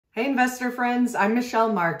Hey investor friends, I'm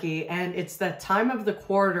Michelle Markey, and it's that time of the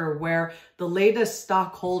quarter where the latest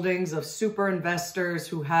stock holdings of Superinvestors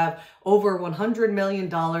who have over $100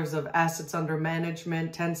 million of assets under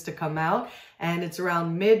management tends to come out, and it's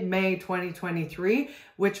around mid-May 2023,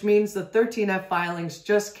 which means the 13F filings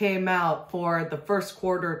just came out for the first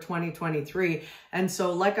quarter of 2023. And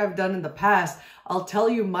so like I've done in the past, I'll tell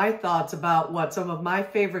you my thoughts about what some of my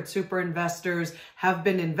favorite super investors have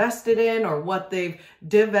been invested in or what they've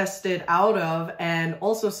divested out of, and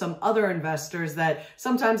also some other investors that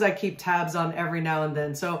sometimes I keep tabs on every now and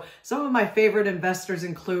then. So some of my favorite investors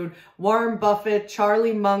include Warren Buffett,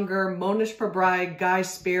 Charlie Munger, Monish Pabrai, Guy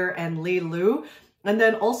Spier, and Lee Liu. And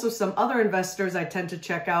then also some other investors I tend to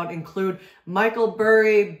check out include Michael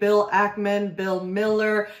Burry, Bill Ackman, Bill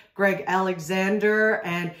Miller, Greg Alexander,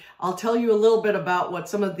 and I'll tell you a little bit about what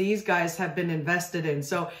some of these guys have been invested in.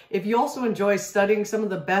 So if you also enjoy studying some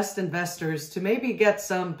of the best investors to maybe get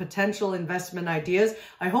some potential investment ideas,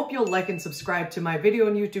 I hope you'll like and subscribe to my video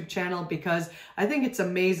and YouTube channel, because I think it's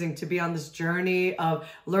amazing to be on this journey of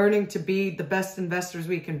learning to be the best investors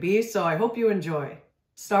we can be. So I hope you enjoy.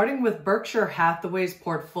 Starting with Berkshire Hathaway's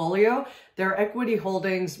portfolio, their equity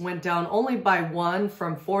holdings went down only by 1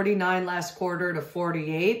 from 49 last quarter to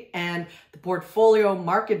 48, and the portfolio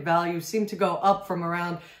market value seemed to go up from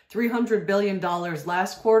around $300 billion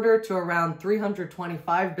last quarter to around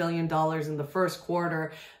 $325 billion in the first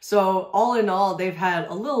quarter. So all in all, they've had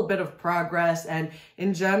a little bit of progress, and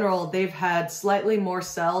in general, they've had slightly more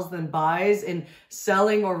sells than buys in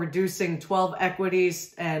selling or reducing 12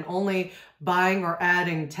 equities and only buying or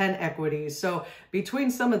adding 10 equities. So between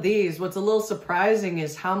some of these, what's a little surprising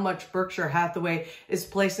is how much Berkshire Hathaway is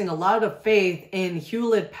placing a lot of faith in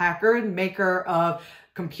Hewlett Packard, maker of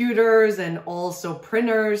computers and also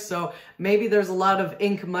printers. So maybe there's a lot of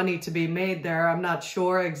ink money to be made there. I'm not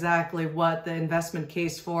sure exactly what the investment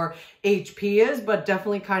case for HP is, but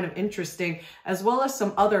definitely kind of interesting, as well as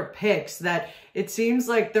some other picks that it seems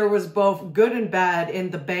like there was both good and bad in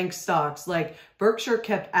the bank stocks. Like Berkshire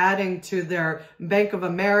kept adding to their Bank of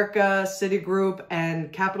America, Citigroup,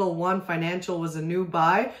 and Capital One Financial was a new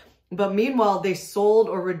buy. But meanwhile, they sold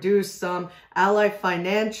or reduced some Ally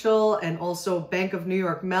Financial and also Bank of New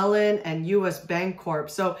York Mellon and US Bank Corp.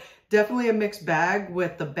 So definitely a mixed bag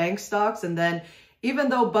with the bank stocks. And then even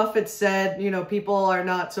though Buffett said, people are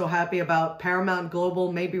not so happy about Paramount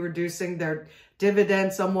Global maybe reducing their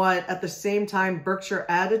dividend somewhat, at the same time, Berkshire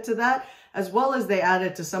added to that, as well as they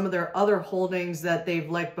added to some of their other holdings that they've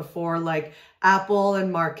liked before, like Apple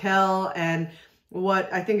and Markel. And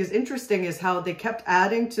what I think is interesting is how they kept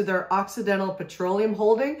adding to their Occidental Petroleum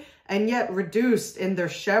holding and yet reduced in their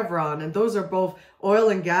Chevron. And those are both oil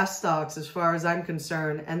and gas stocks as far as I'm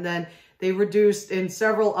concerned. And then they reduced in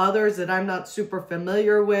several others that I'm not super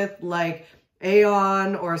familiar with, like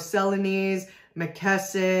Aon or Celanese,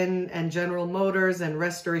 McKesson, and General Motors and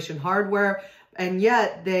Restoration Hardware. And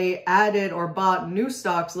yet they added or bought new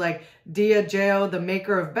stocks like DJCO, the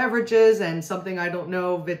maker of beverages, and something I don't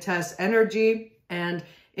know, Vitesse Energy. And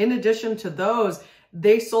in addition to those,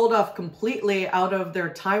 they sold off completely out of their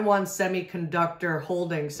Taiwan Semiconductor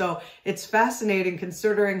holdings. So it's fascinating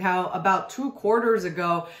considering how about 2 quarters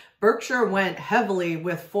ago, Berkshire went heavily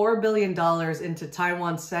with $4 billion into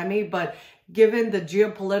Taiwan Semi, but given the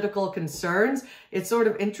geopolitical concerns, it's sort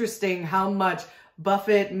of interesting how much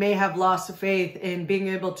Buffett may have lost faith in being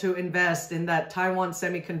able to invest in that Taiwan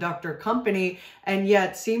Semiconductor company, and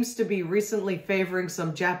yet seems to be recently favoring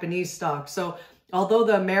some Japanese stocks. So although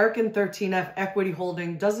the American 13F equity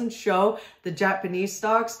holding doesn't show the Japanese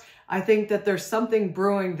stocks, I think that there's something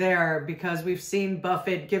brewing there, because we've seen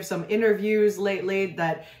Buffett give some interviews lately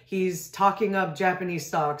that he's talking up Japanese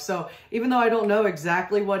stocks. So even though I don't know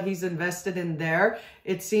exactly what he's invested in there,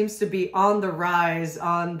 it seems to be on the rise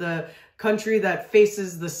on the country that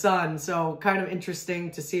faces the sun. So kind of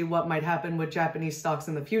interesting to see what might happen with Japanese stocks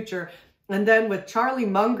in the future. And then with Charlie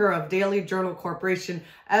Munger of Daily Journal Corporation,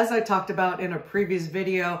 as I talked about in a previous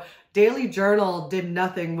video, Daily Journal did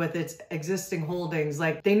nothing with its existing holdings.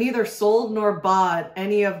 Like they neither sold nor bought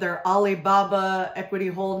any of their Alibaba equity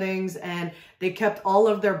holdings, and they kept all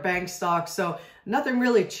of their bank stocks. So nothing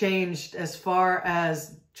really changed as far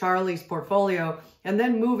as Charlie's portfolio. And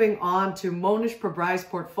then moving on to Monish Pabrai's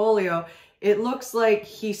portfolio, it looks like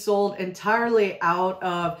he sold entirely out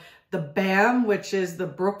of the BAM, which is the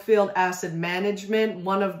Brookfield Asset Management,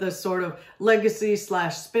 one of the sort of legacy /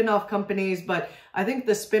 spin-off companies. But I think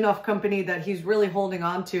the spin-off company that he's really holding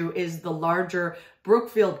on to is the larger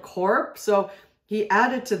Brookfield Corp. So he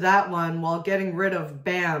added to that one while getting rid of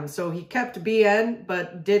BAM. So he kept BN,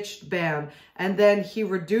 but ditched BAM. And then he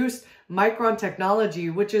reduced Micron Technology,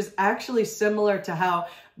 which is actually similar to how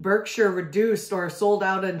Berkshire reduced or sold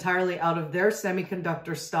out entirely out of their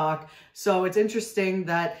semiconductor stock. So it's interesting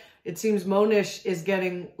that it seems Monish is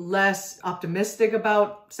getting less optimistic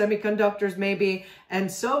about semiconductors maybe,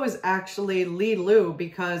 and so is actually Li Lu,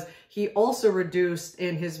 because he also reduced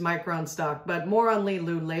in his Micron stock, but more on Li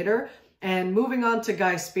Lu later. And moving on to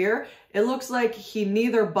Guy Spier, it looks like he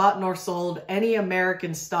neither bought nor sold any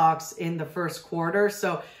American stocks in the first quarter,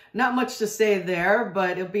 so not much to say there,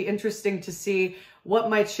 but it'll be interesting to see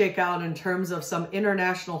what might shake out in terms of some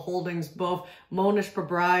international holdings both Monish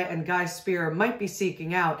Pabrai and Guy Spier might be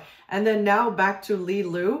seeking out. And then now back to Li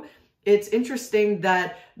Lu. It's interesting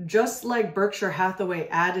that just like Berkshire Hathaway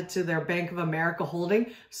added to their Bank of America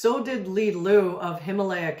holding, so did Li Lu of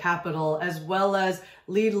Himalaya Capital, as well as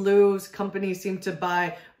Li Lu's company seemed to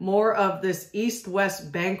buy more of this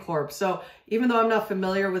East-West Bancorp. So even though I'm not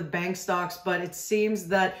familiar with bank stocks, but it seems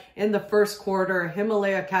that in the first quarter,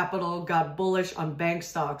 Himalaya Capital got bullish on bank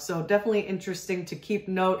stocks. So definitely interesting to keep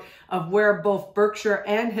note of where both Berkshire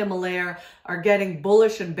and Himalaya are getting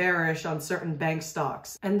bullish and bearish on certain bank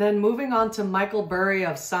stocks. And then moving on to Michael Burry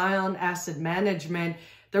of Scion Asset Management.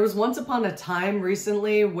 There was once upon a time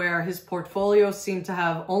recently where his portfolio seemed to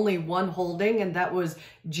have only one holding, and that was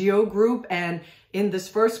Geo Group. And in this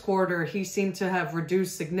first quarter, he seemed to have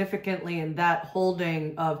reduced significantly in that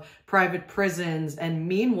holding of private prisons. And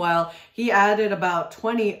meanwhile, he added about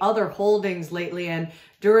 20 other holdings lately. And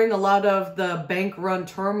during a lot of the bank run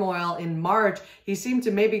turmoil in March, he seemed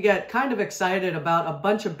to maybe get kind of excited about a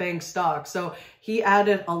bunch of bank stocks. So he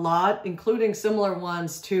added a lot, including similar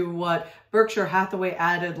ones to what Berkshire Hathaway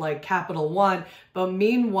added, like Capital One. But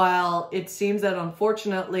meanwhile, it seems that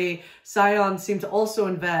unfortunately, Scion seemed to also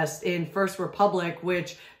invest in First Republic,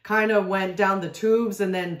 which kind of went down the tubes,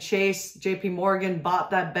 and then Chase, JP Morgan bought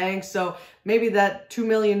that bank. So maybe that $2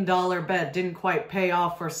 million bet didn't quite pay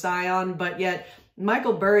off for Scion, but yet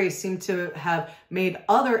Michael Burry seemed to have made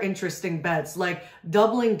other interesting bets, like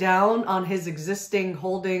doubling down on his existing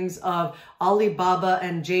holdings of Alibaba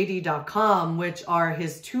and JD.com, which are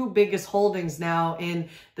his two biggest holdings now in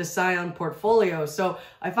the Scion portfolio. So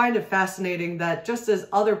I find it fascinating that just as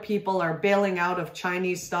other people are bailing out of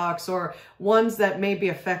Chinese stocks or ones that may be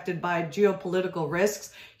affected by geopolitical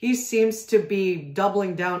risks, he seems to be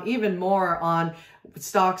doubling down even more on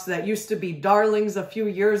stocks that used to be darlings a few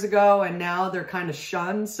years ago and now they're kind of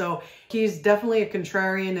shunned. So he's definitely a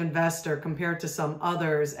contrarian investor compared to some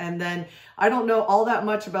others. And then I don't know all that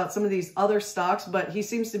much about some of these other stocks, but he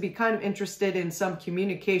seems to be kind of interested in some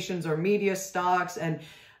communications or media stocks, and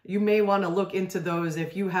you may want to look into those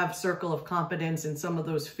if you have circle of competence in some of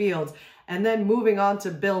those fields. And then moving on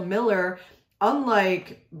to Bill Miller.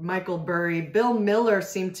 Unlike Michael Burry, Bill Miller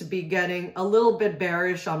seemed to be getting a little bit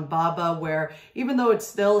bearish on BABA, where even though it's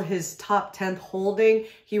still his top 10th holding,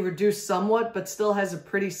 he reduced somewhat, but still has a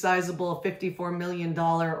pretty sizable $54 million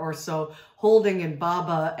or so holding in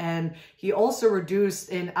BABA. And he also reduced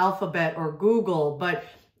in Alphabet or Google. But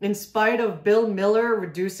in spite of Bill Miller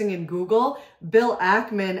reducing in Google, Bill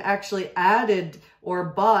Ackman actually added or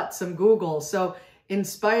bought some Google. So in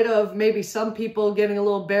spite of maybe some people getting a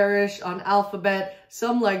little bearish on Alphabet,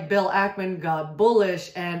 some like Bill Ackman got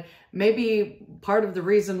bullish. And maybe part of the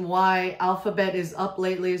reason why Alphabet is up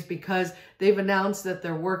lately is because they've announced that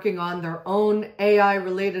they're working on their own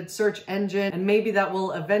AI-related search engine. And maybe that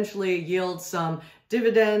will eventually yield some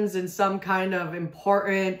dividends in some kind of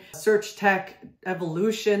important search tech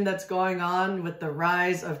evolution that's going on with the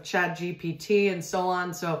rise of ChatGPT and so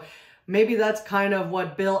on. So maybe that's kind of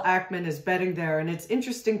what Bill Ackman is betting there. And it's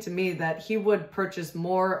interesting to me that he would purchase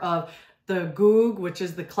more of the Goog, which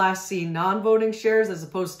is the Class C non-voting shares, as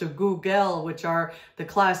opposed to Google, which are the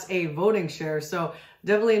Class A voting shares. So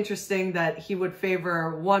definitely interesting that he would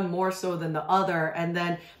favor one more so than the other. And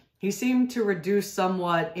then he seemed to reduce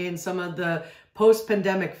somewhat in some of the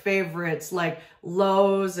post-pandemic favorites like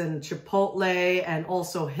Lowe's and Chipotle and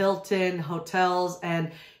also Hilton hotels.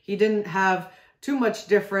 And he didn't have too much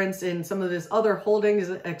difference in some of his other holdings,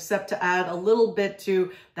 except to add a little bit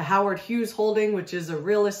to the Howard Hughes holding, which is a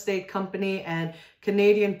real estate company, and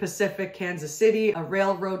Canadian Pacific Kansas City, a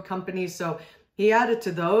railroad company. So he added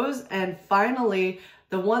to those. And finally,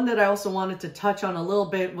 the one that I also wanted to touch on a little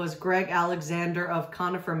bit was Greg Alexander of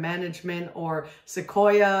Conifer Management, or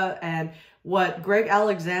Sequoia. And what Greg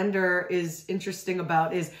Alexander is interesting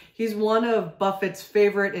about is he's one of Buffett's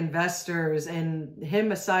favorite investors, and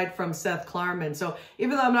him aside from Seth Klarman. So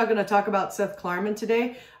even though I'm not going to talk about Seth Klarman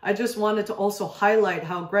today, I just wanted to also highlight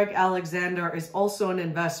how Greg Alexander is also an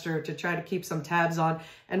investor to try to keep some tabs on.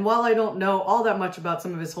 And while I don't know all that much about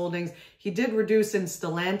some of his holdings, he did reduce in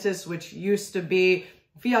Stellantis, which used to be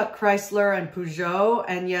Fiat Chrysler and Peugeot,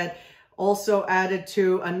 and yet also added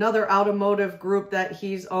to another automotive group that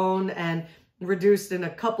he's owned and reduced in a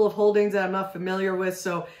couple of holdings that I'm not familiar with.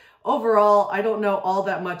 So overall, I don't know all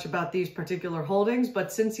that much about these particular holdings,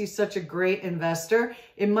 but since he's such a great investor,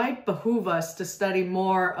 it might behoove us to study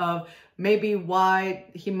more of maybe why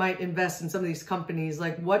he might invest in some of these companies.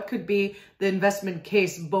 Like, what could be the investment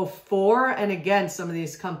case both for and against some of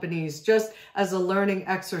these companies, just as a learning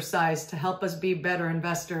exercise to help us be better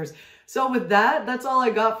investors. So with that, that's all I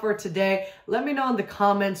got for today. Let me know in the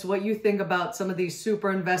comments what you think about some of these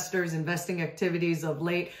super investors' investing activities of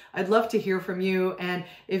late. I'd love to hear from you. And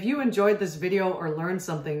if you enjoyed this video or learned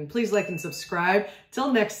something, please like and subscribe.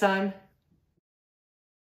 Till next time.